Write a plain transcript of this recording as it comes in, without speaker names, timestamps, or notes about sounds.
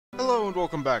Hello and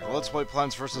welcome back. Let's play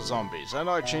Plants vs. Zombies. And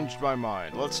I changed my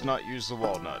mind. Let's not use the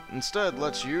walnut. Instead,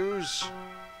 let's use...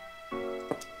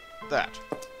 that.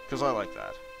 Because I like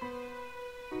that.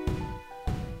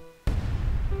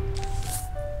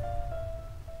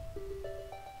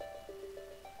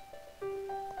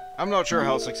 I'm not sure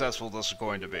how successful this is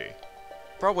going to be.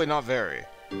 Probably not very.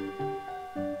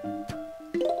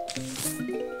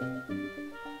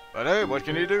 But hey, what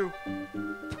can you do?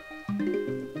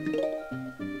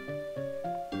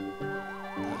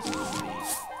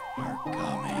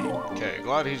 Okay,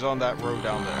 glad he's on that road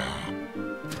down there.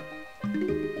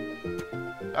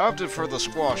 I opted for the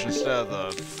squash instead of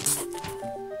the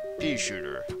pea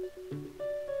shooter.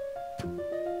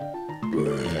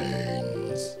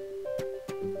 Brains.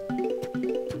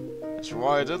 As for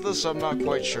why I did this, I'm not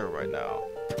quite sure right now.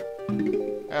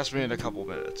 Ask me in a couple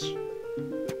minutes.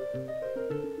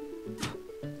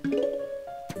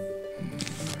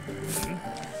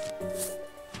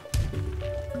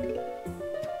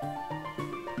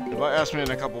 If I asked me in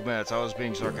a couple minutes, I was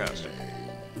being sarcastic.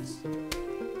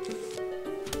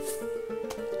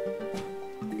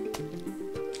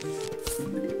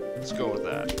 Let's go with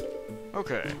that.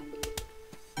 Okay.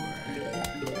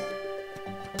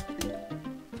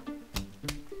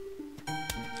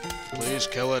 Please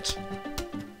kill it.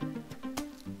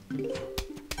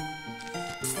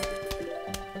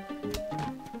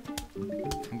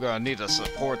 I'm gonna need to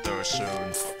support those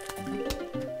soon.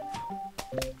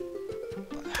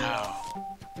 But how?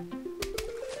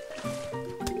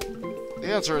 The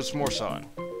answer is more sun.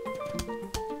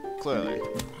 Clearly.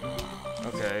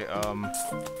 Okay,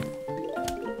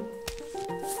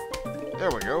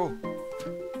 there we go.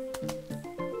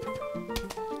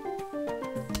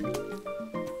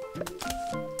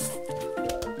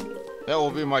 That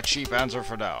will be my cheap answer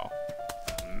for now.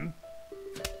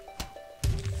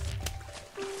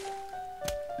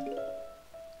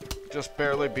 Just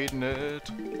barely beating it.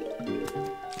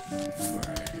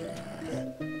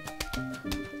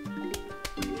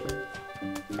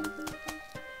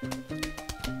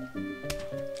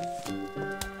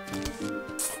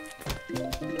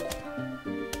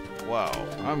 Wow,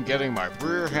 I'm getting my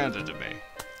rear handed to me.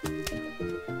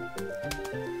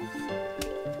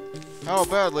 How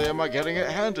badly am I getting it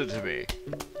handed to me?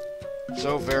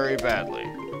 So very badly.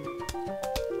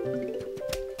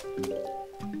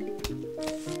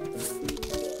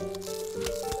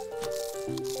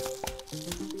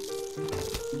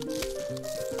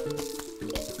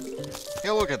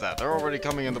 Yeah, look at that. They're already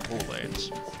coming in the pool lanes.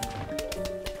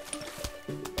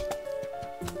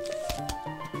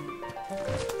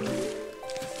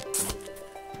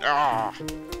 Ah!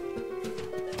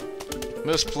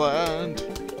 Misplanned.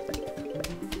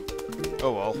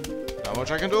 Oh well. Not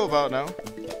much I can do about it now.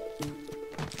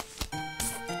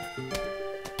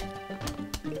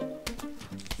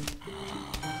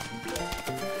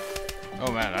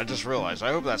 Oh man, I just realized.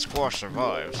 I hope that squash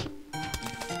survives.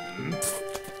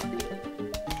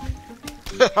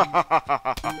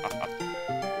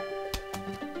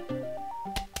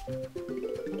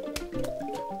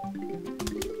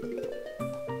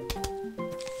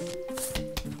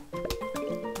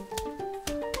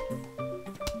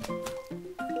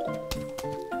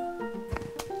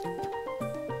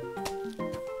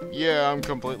 Yeah, I'm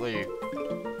completely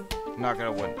not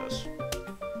gonna win this.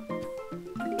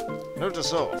 Note to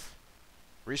self.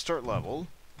 Restart level.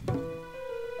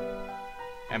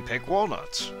 And pick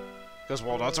walnuts. Because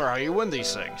walnuts are how you win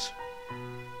these things.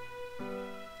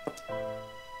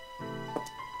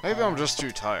 Maybe I'm just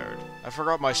too tired. I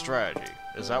forgot my strategy.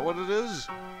 Is that what it is?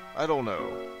 I don't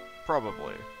know.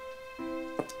 Probably.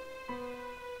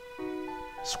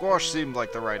 Squash seemed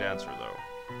like the right answer, though.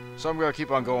 So I'm gonna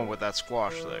keep on going with that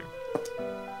squash thing.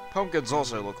 Pumpkins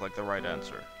also look like the right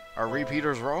answer. Are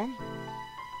repeaters wrong?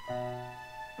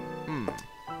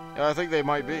 Yeah, I think they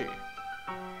might be.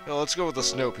 Yeah, let's go with the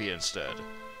snow pea instead.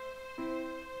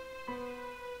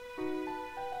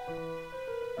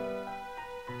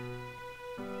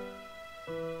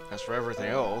 As for everything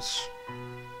else...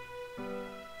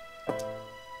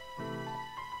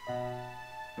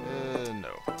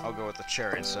 no. I'll go with the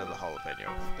cherry instead of the jalapeno.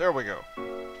 There we go.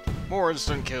 More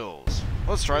instant kills.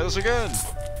 Let's try this again!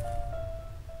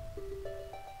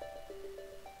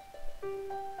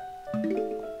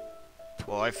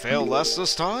 Will I fail less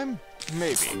this time?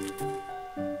 Maybe. The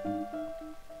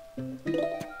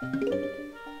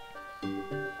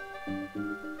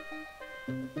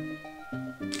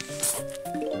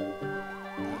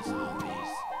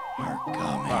zombies are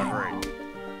coming. Ah, great.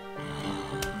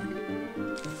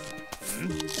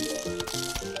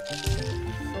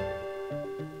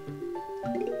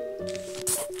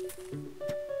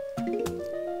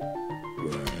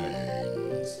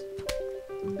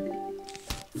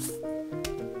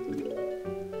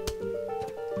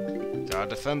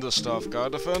 Gotta defend this stuff,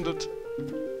 gotta defend it.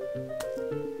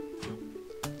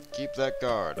 Keep that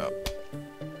guard up.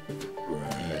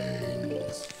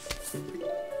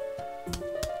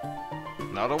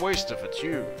 Not a waste if it's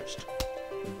used.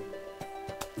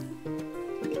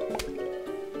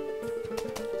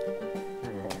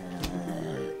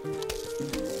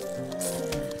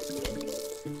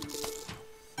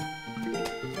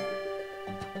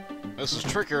 This is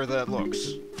trickier than it looks.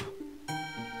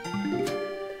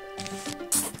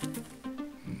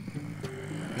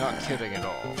 Not kidding at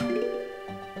all.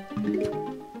 I'm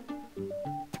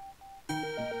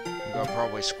gonna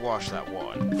probably squash that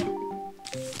one.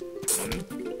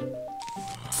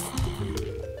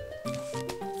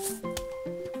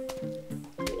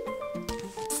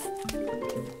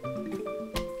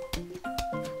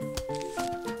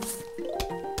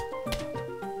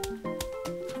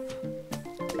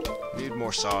 Need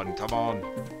more sun, come on.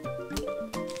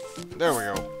 There we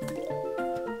go.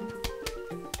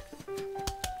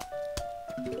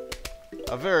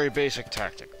 A very basic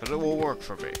tactic, but it will work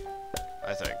for me,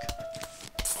 I think.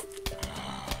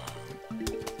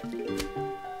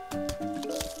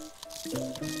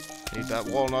 Need that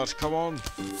walnut, come on.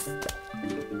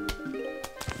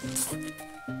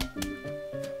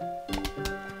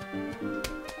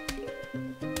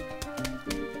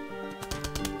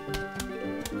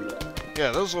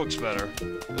 Yeah, this looks better.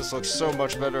 This looks so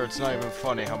much better, it's not even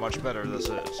funny how much better this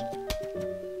is.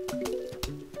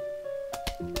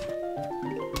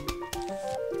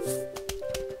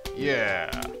 Yeah.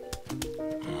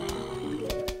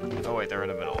 Oh wait, they're in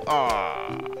the middle.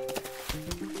 Ah.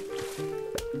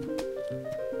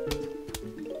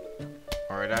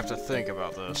 Alright, I have to think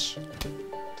about this.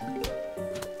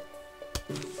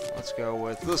 Let's go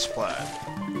with this plan.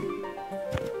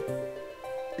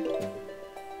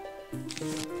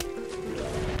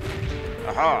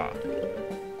 Aha!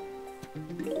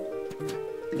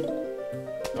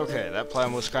 Okay, that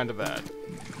plan was kinda bad.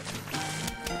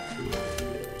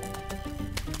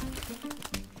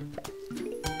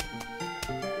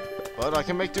 But I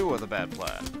can make do with a bad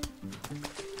plan.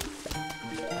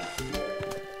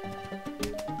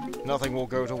 Nothing will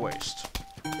go to waste.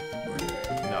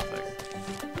 Nothing.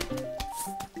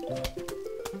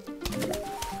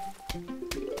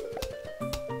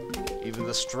 Even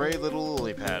the stray little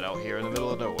lily pad out here in the middle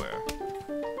of nowhere.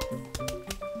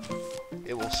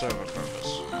 It will serve a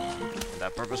purpose. And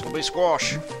that purpose will be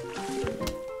squash.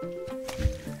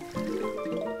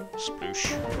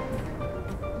 Sploosh.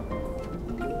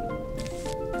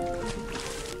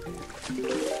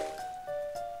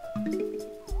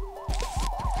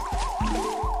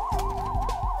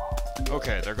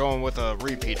 Okay, they're going with the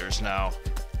repeaters now.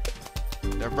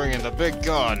 They're bringing the big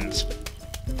guns.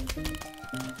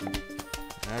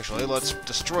 Actually, let's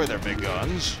destroy their big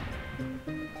guns.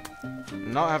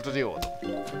 Not have to deal with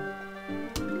them.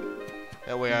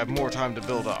 That way I have more time to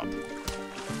build up.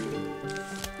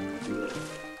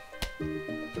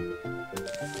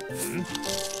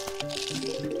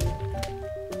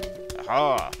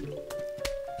 Aha!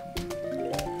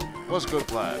 Was a good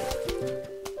plan.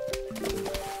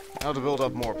 Now to build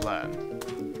up more plan.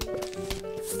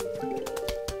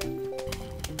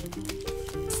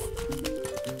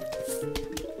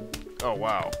 Oh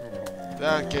wow.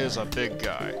 That is a big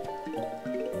guy.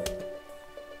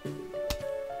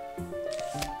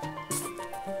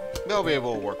 They'll be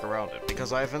able to work around it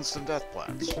because I have instant death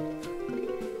plans.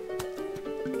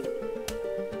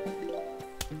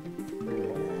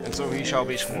 And so he shall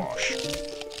be squashed.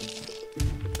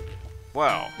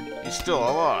 Wow, he's still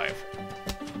alive.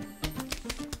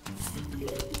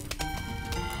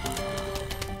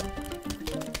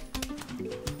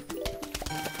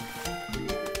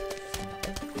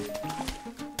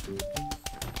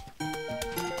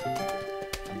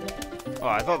 Oh,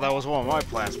 I thought that was one of my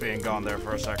plants being gone there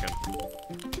for a second.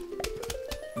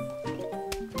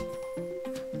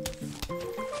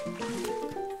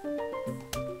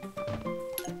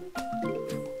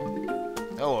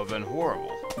 That would have been horrible.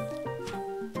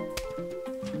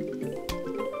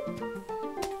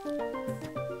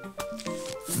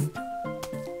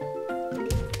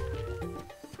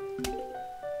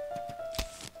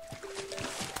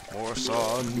 More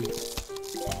sun.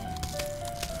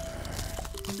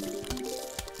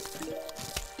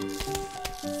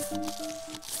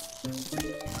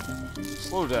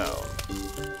 Slow down.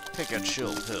 Take a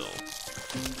chill pill.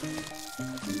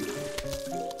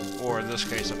 Or in this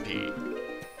case, a pea.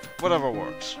 Whatever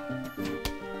works.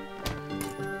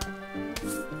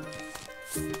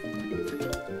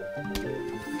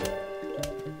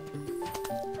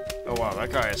 Oh wow,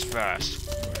 that guy is fast.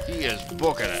 He is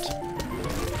booking it.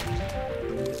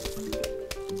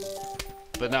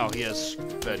 but now he has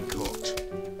been cooked.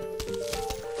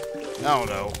 I don't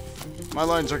know. My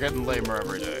lines are getting lamer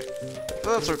every day.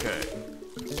 But that's okay.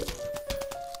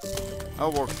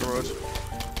 I'll work through it.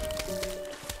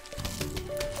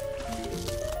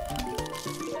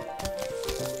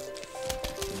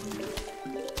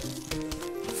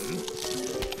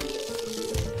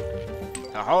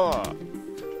 Haha!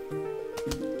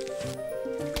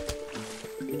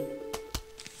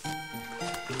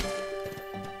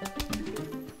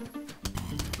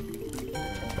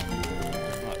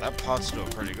 Oh, that pot's doing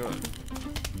pretty good.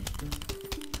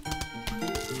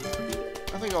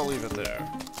 I think I'll leave it there.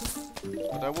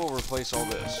 But I will replace all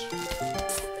this.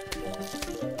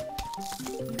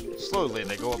 Slowly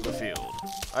they go up the field.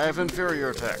 I have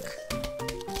inferior tech.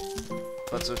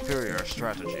 But superior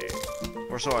strategy.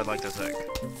 Or so I'd like to think.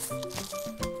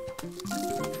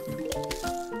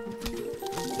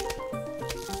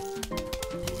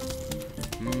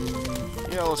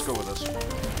 Yeah, let's go with this.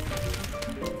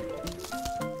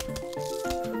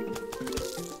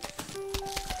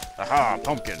 Aha,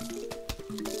 pumpkin.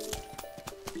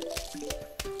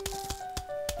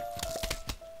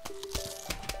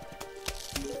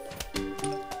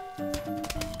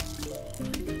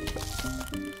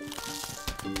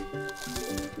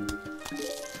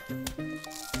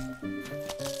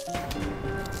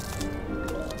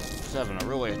 He's having a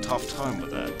really tough time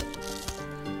with that.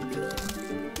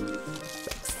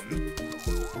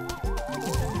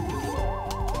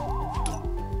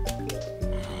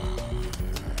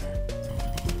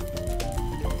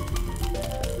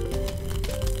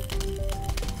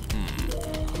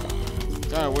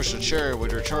 I wish the cherry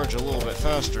would recharge a little bit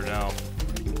faster now.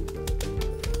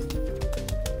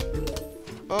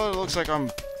 Oh, it looks like I'm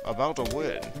about to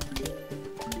win.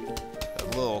 A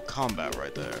little combat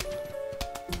right there.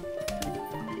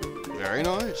 Very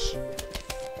nice.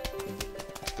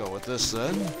 Let's go with this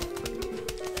then.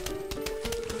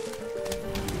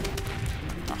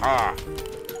 Aha!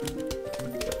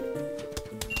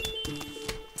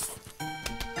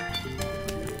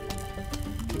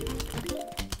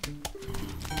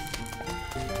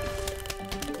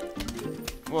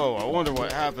 Whoa, I wonder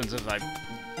what happens if I...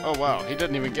 Oh wow, he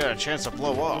didn't even get a chance to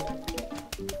blow up.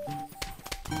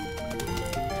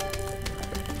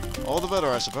 All the better,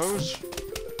 I suppose.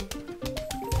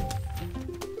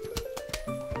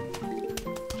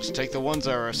 Just take the ones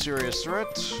that are a serious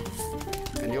threat,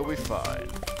 and you'll be fine.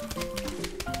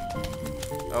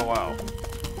 Oh wow.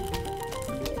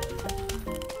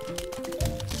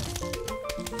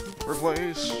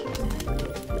 Replace.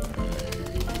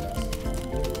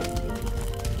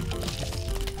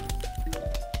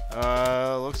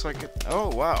 Looks like it... Oh,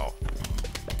 wow.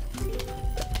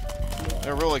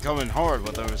 They're really coming hard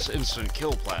with those instant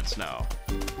kill plants now.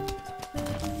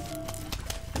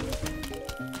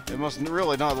 They must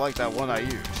really not like that one I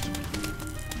used.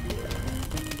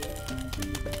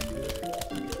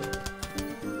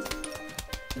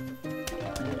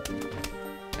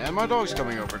 And my dog's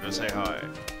coming over to say hi.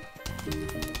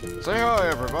 Say hi,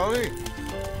 everybody!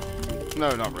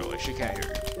 No, not really. She can't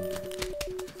hear you.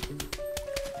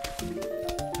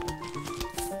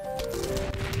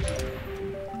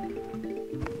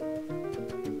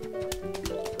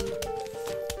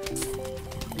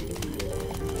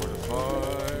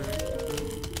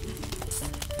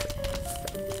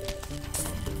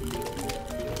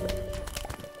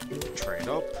 Trade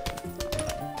up.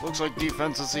 Looks like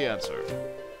defense is the answer.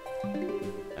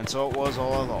 And so it was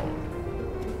all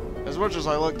along. As much as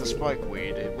I like the spike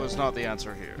weed, it was not the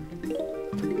answer here.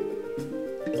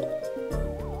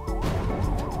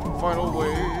 Final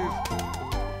wave.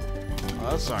 Oh,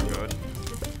 that's not good.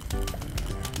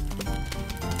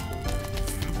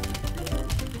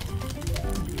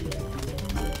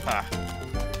 Ha.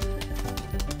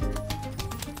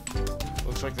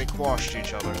 Looks like they quashed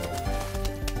each other.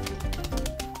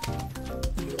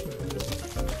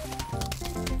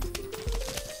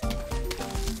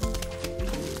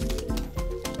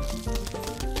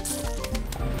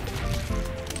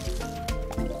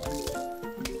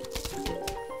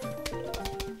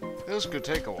 This could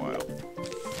take a while.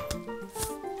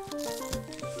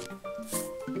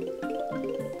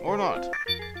 Or not.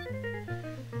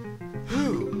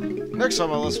 Whew. Next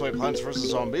time on Let's Play Plants vs.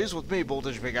 Zombies with me,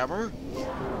 Voltage McGammar.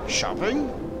 Shopping?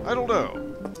 I don't know.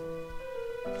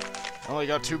 I only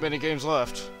got too many games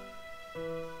left.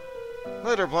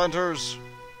 Later, planters.